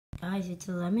Guys, it's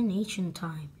elimination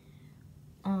time.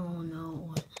 Oh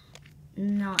no,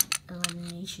 not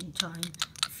elimination time.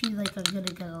 I feel like I'm gonna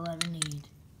get eliminated.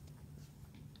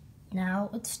 Now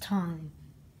it's time.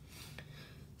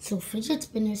 So fidget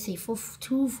spinner safe for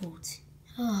 2 volts.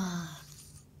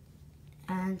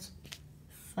 And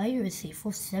fire is safe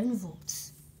for 7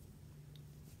 volts.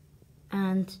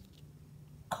 And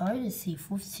card is safe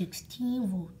for 16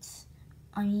 volts.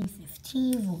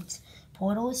 15 volts.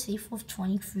 Portal is safe for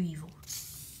 23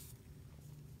 volts.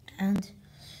 And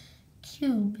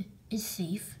cube is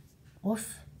safe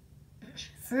with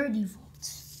 30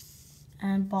 volts.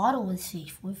 And bottle is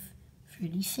safe with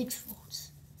 36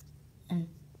 volts. And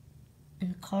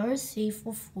car is safe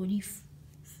with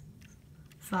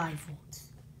 45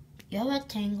 volts. Your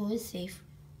rectangle is safe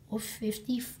with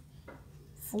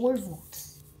 54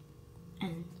 volts.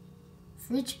 And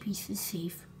fridge piece is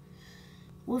safe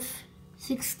with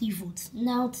 60 volts.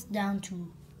 Now it's down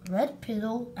to red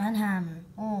pillow and hammer.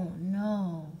 Oh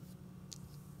no.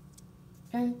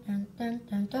 Dun dun dun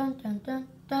dun dun dun dun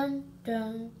dun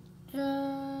dun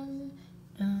dun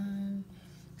dun.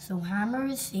 So hammer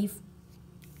is safe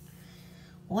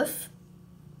with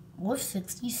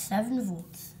 67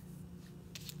 volts.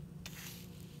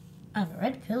 And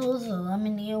red pillow is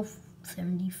eliminated with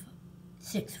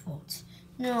 76 volts.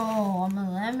 No, I'm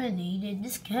eliminated.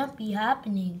 This can't be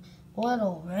happening. Well, it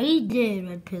already did,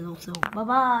 red pillow, so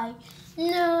bye-bye.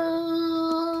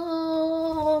 No!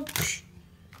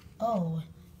 Oh,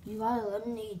 you got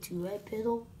eliminated too, red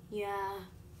pillow? Yeah.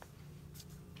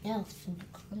 Yeah, let's do the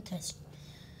contest.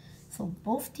 So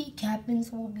both the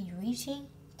captains will be racing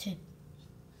to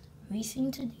the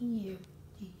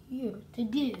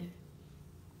gear.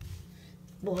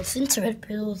 Well, since red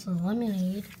pillow is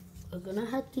eliminated, we're gonna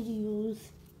have to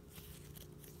use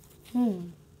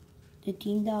the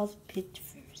team that was picked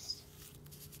first.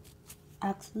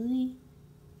 Actually,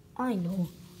 I know.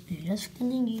 They're just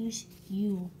gonna use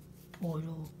you,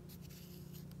 Portal,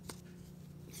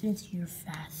 since you're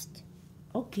fast.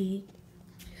 Okay.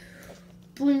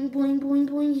 Boing, boing, boing,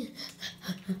 boing.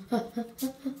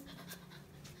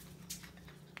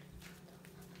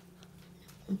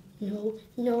 No,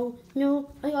 no,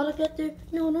 no, I gotta get there.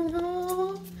 No, no,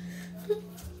 no.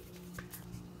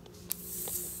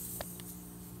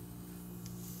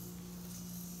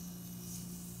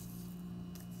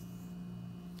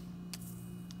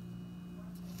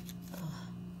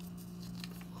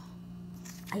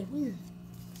 I win.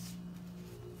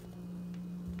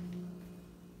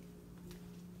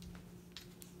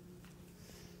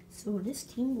 So this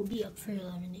team will be up for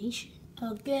elimination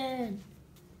again.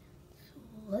 So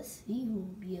let's see who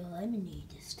will be eliminated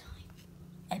this time.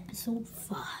 Episode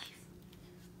 5.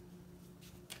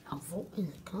 Now vote in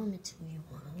the comments who you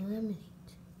want to eliminate.